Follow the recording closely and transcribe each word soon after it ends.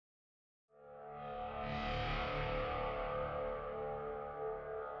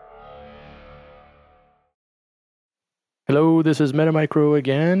Hello, this is Metamicro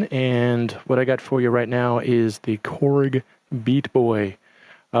again, and what I got for you right now is the Korg Beatboy.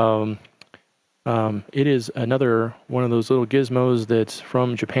 It is another one of those little gizmos that's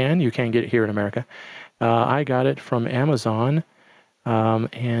from Japan. You can't get it here in America. I got it from Amazon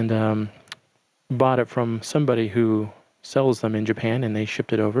and bought it from somebody who sells them in Japan, and they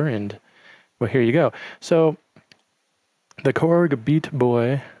shipped it over, and well, here you go. So the Korg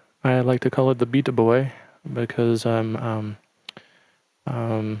Beatboy, I like to call it the Beat Boy because well,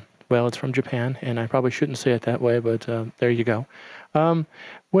 it's from Japan, and I probably shouldn't say it that way, but there you go.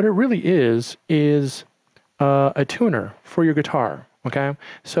 What it really is a tuner for your guitar, okay?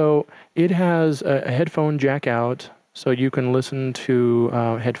 So it has a headphone jack out, so you can listen to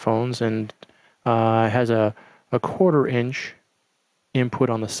headphones, and has a 1/4 inch input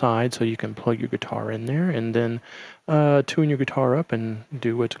on the side, so you can plug your guitar in there and then tune your guitar up and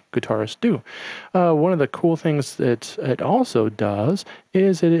do what guitarists do. One of the cool things that it also does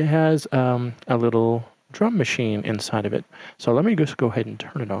is that it has a little drum machine inside of it. So let me just go ahead and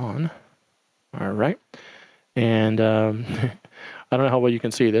turn it on. All right. And I don't know how well you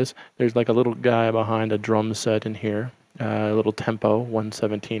can see this. There's like a little guy behind a drum set in here. A little tempo,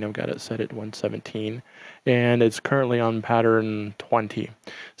 117. I've got it set at 117, and it's currently on pattern 20.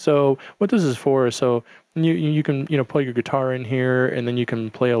 So what this is for is so you can plug your guitar in here, and then you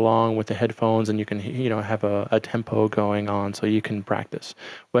can play along with the headphones, and you can have a tempo going on, so you can practice.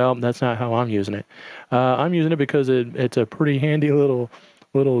 Well, that's not how I'm using it. I'm using it because it's a pretty handy little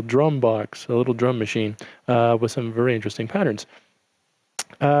drum box, a little drum machine with some very interesting patterns.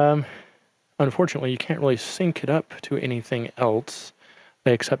 Unfortunately, you can't really sync it up to anything else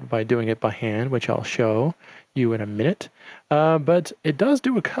except by doing it by hand, which I'll show you in a minute. But it does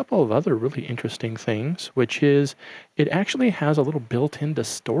do a couple of other really interesting things, which is it actually has a little built-in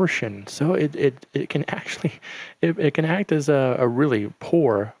distortion. So it can actually it can act as a really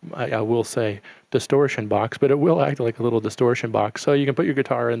poor, I will say, distortion box, but it will act like a little distortion box. So you can put your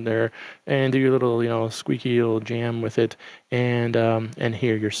guitar in there and do your little squeaky little jam with it, and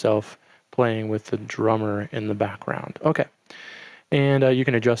hear yourself playing with the drummer in the background. Okay. And you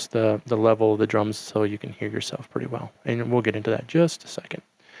can adjust the level of the drums so you can hear yourself pretty well. And we'll get into that just a second.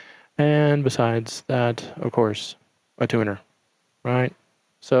 And besides that, of course, a tuner, right?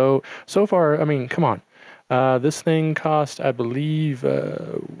 So far, I mean, come on. This thing cost, I believe,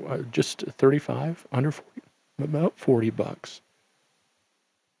 just 35, under 40, about $40.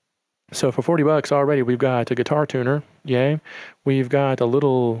 So for $40 already, we've got a guitar tuner, yay. We've got a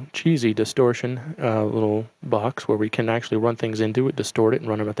little cheesy distortion, little box where we can actually run things into it, distort it, and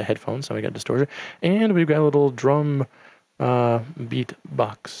run them at the headphones. So we got distortion. And we've got a little drum beat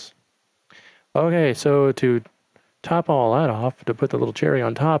box. Okay, so to top all that off, to put the little cherry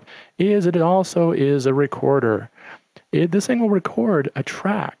on top, is it also is a recorder. This thing will record a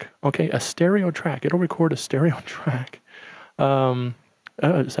track, okay, a stereo track. It'll record a stereo track.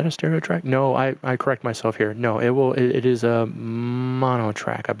 Is that a stereo track? No, I correct myself here. No, it is a mono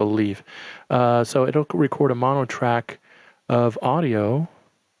track, I believe. So it'll record a mono track of audio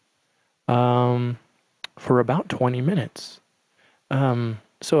for about 20 minutes.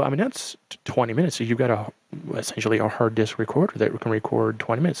 So I mean, that's 20 minutes. So you've got essentially a hard disk recorder that can record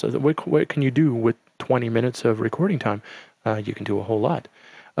 20 minutes. So what can you do with 20 minutes of recording time? You can do a whole lot.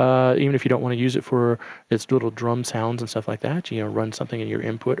 Even if you don't want to use it for its little drum sounds and stuff like that, run something in your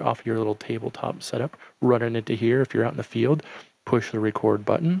input off your little tabletop setup, run it into here. If you're out in the field, push the record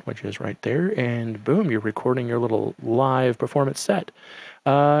button, which is right there, and boom, you're recording your little live performance set.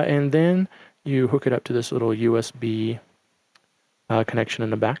 And then you hook it up to this little USB connection in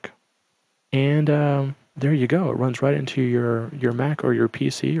the back, and there you go. It runs right into your Mac or your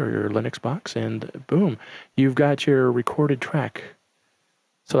PC or your Linux box, and boom, you've got your recorded track.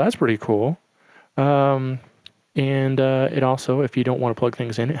 So that's pretty cool. And it also, if you don't want to plug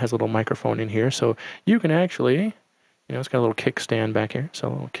things in, it has a little microphone in here. So you can actually, it's got a little kickstand back here. So a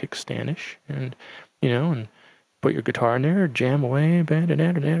little kickstandish. And, and put your guitar in there, jam away,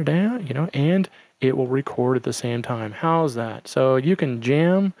 and it will record at the same time. How's that? So you can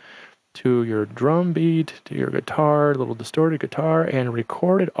jam to your drum beat, to your guitar, little distorted guitar, and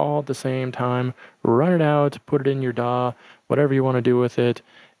record it all at the same time. Run it out, put it in your DAW, whatever you want to do with it,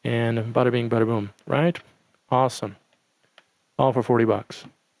 and bada bing, bada boom, right? Awesome. All for $40.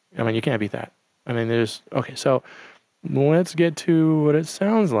 I mean, you can't beat that. I mean, okay, so let's get to what it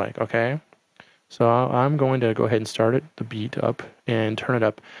sounds like, okay? So I'm going to go ahead and start it, the beat up, and turn it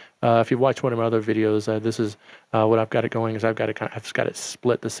up. If you've watched one of my other videos, this is what I've got it going is I've got it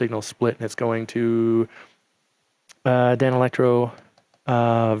split, the signal split, and it's going to Dan Electro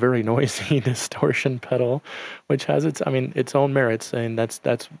very noisy distortion pedal, which has its, I mean, its own merits, and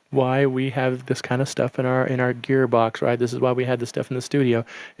that's why we have this kind of stuff in our gearbox, right? This is why we had this stuff in the studio.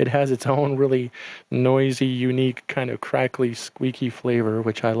 It has its own really noisy, unique, kind of crackly, squeaky flavor,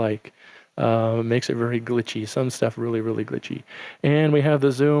 which I like. Makes it very glitchy. Some stuff really, really glitchy. And we have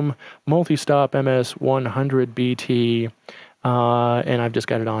the Zoom Multi-Stop MS100 BT. And I've just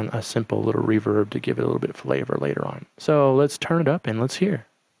got it on a simple little reverb to give it a little bit of flavor later on. So let's turn it up and let's hear.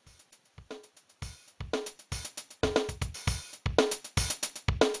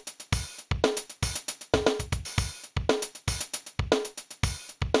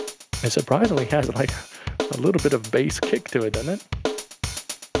 It surprisingly has like a little bit of bass kick to it, doesn't it?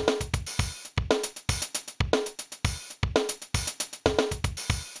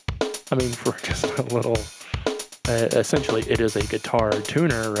 I mean, for just a little... essentially, it is a guitar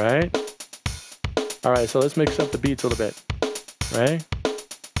tuner, right? All right, so let's mix up the beats a little bit, right?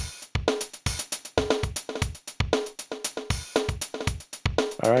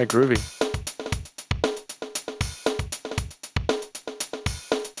 All right, groovy.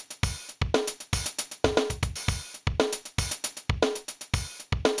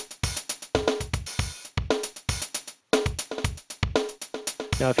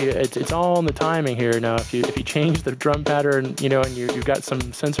 Now, if you, it's all in the timing here. Now, if you change the drum pattern, you know, and you've got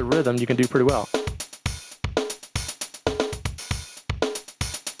some sense of rhythm, you can do pretty well.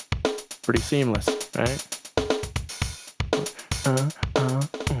 Pretty seamless, right? Now,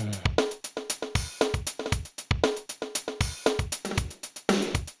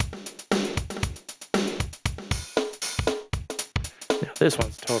 this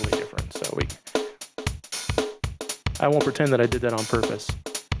one's totally different, so I won't pretend that I did that on purpose.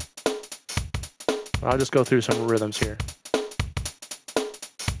 I'll just go through some rhythms here.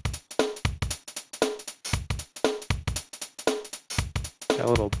 Got a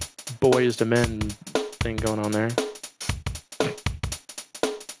little boys to men thing going on there.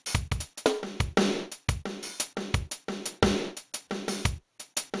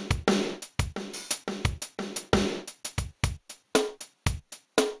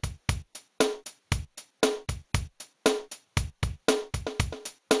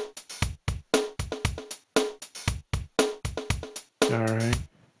 All right.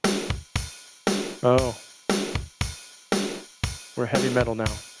 Oh. We're heavy metal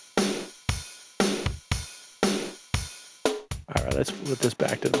now. All right, let's flip this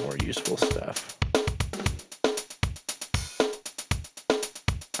back to the more useful stuff.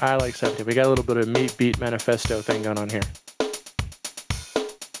 I like 70. We got a little bit of Meat Beat Manifesto thing going on here.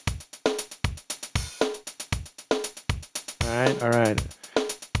 All right.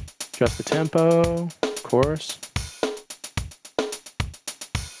 Adjust the tempo, of course.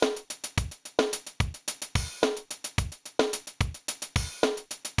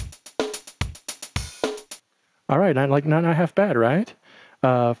 All right, not half bad, right?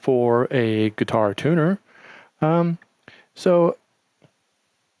 For a guitar tuner. So,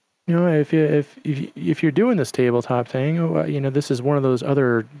 you know, if you're doing this tabletop thing, you know, this is one of those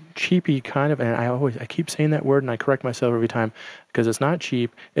other cheapy kind of, and I keep saying that word and I correct myself every time because it's not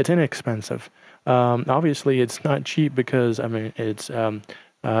cheap, it's inexpensive. Obviously, it's not cheap because, I mean, it's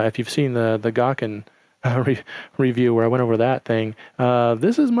if you've seen the Gawkin review where I went over that thing.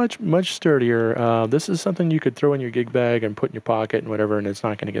 This is much sturdier. This is something you could throw in your gig bag and put in your pocket and whatever, and it's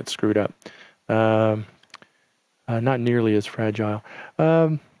not going to get screwed up. Not nearly as fragile.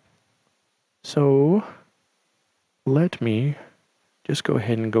 So let me just go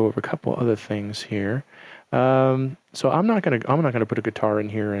ahead and go over a couple other things here. So I'm not gonna put a guitar in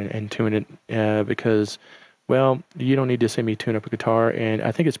here and tune it because, well, you don't need to see me tune up a guitar, and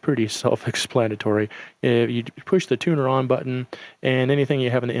I think it's pretty self-explanatory. If you push the tuner on button, and anything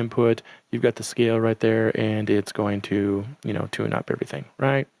you have in the input, you've got the scale right there, and it's going to, you know, tune up everything,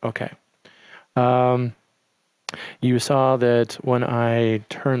 right? Okay. You saw that when I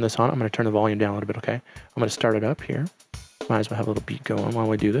turn this on, I'm going to turn the volume down a little bit, okay? I'm going to start it up here. Might as well have a little beat going while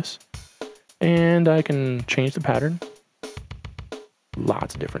we do this. And I can change the pattern.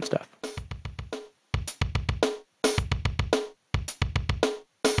 Lots of different stuff.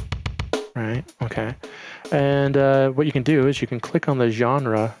 Right, okay. And what you can do is you can click on the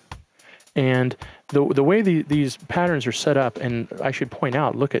genre, and the way these patterns are set up, and I should point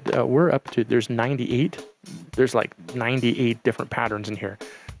out, look at, we're up to, there's 98. There's like 98 different patterns in here.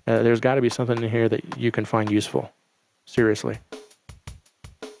 There's got to be something in here that you can find useful. Seriously.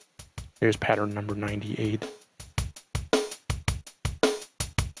 Here's pattern number 98.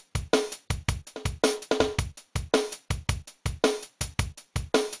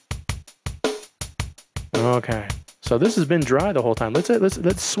 Okay, So this has been dry the whole time.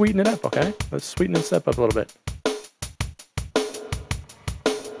 Let's sweeten it up, okay? Let's sweeten this up a little bit.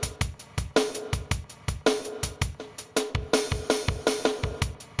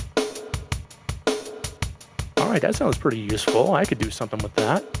 All right, that sounds pretty useful. I could do something with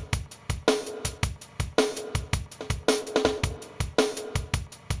that.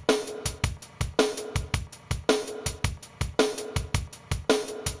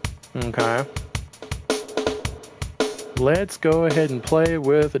 Okay. Let's go ahead and play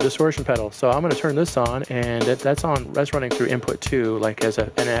with the distortion pedal. So I'm going to turn this on, and that's running through input 2, like as an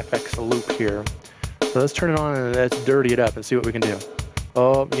FX loop here. So let's turn it on and let's dirty it up and see what we can do.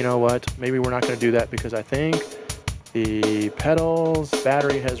 Oh, you know what? Maybe we're not going to do that because I think the pedal's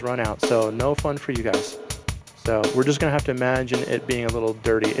battery has run out. So no fun for you guys. So we're just going to have to imagine it being a little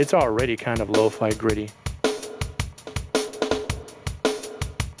dirty. It's already kind of lo-fi gritty.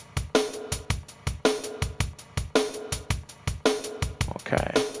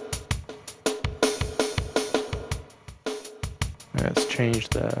 Okay. Let's change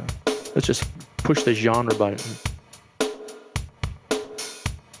let's just push the genre button.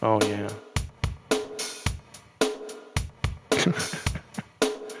 Oh yeah.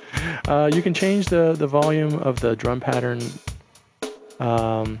 You can change the volume of the drum pattern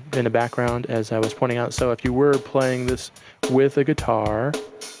in the background, as I was pointing out. So if you were playing this with a guitar,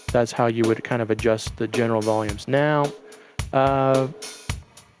 that's how you would kind of adjust the general volumes. Now,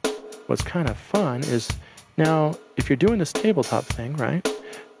 what's kind of fun is, now if you're doing this tabletop thing, right?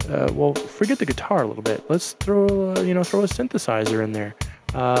 Well, forget the guitar a little bit. Let's throw a synthesizer in there.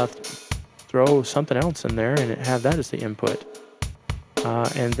 Throw something else in there and have that as the input.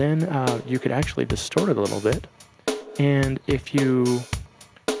 And then you could actually distort it a little bit. And if you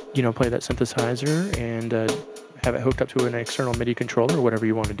play that synthesizer and have it hooked up to an external MIDI controller or whatever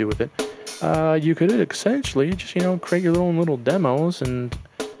you want to do with it, you could essentially just create your own little demos. And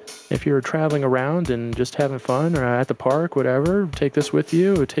if you're traveling around and just having fun, or at the park, whatever, take this with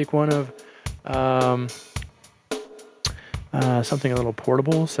you. Or take one of something a little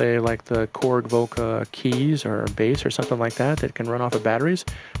portable, say like the Korg Voca keys or bass or something like that can run off of batteries.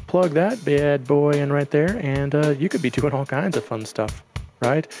 Plug that bad boy in right there, and you could be doing all kinds of fun stuff,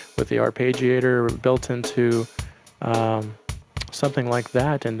 right? With the arpeggiator built into something like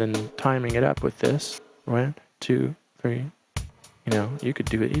that, and then timing it up with this. 1, 2, 3. You could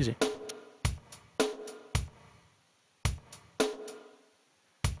do it easy.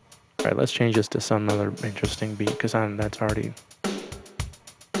 All right, let's change this to some other interesting beat, because that's already...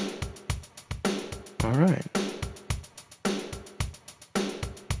 All right.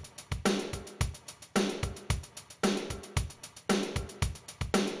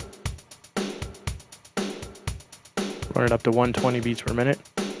 Run it up to 120 beats per minute.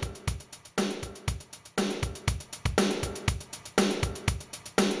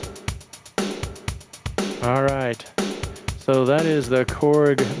 All right. So that is the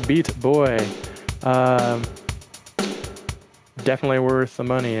Korg Beatboy. Definitely worth the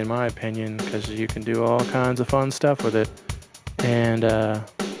money, in my opinion, because you can do all kinds of fun stuff with it. And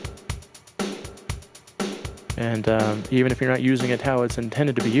even if you're not using it how it's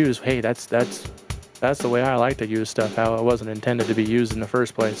intended to be used, hey, that's the way I like to use stuff, how it wasn't intended to be used in the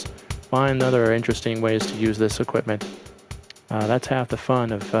first place. Find other interesting ways to use this equipment. That's half the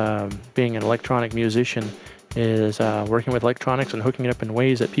fun of being an electronic musician, is working with electronics and hooking it up in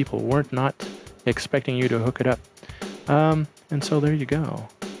ways that people weren't not expecting you to hook it up. And so there you go.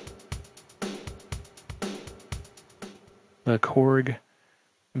 The Korg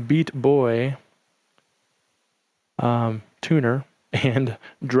Beatboy tuner and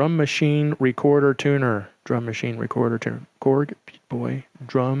drum machine recorder tuner. Drum machine recorder tuner. Korg Beatboy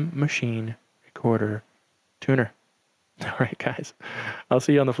drum machine recorder tuner. All right, guys. I'll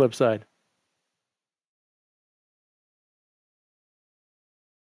see you on the flip side.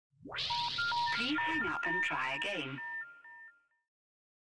 Please hang up and try again.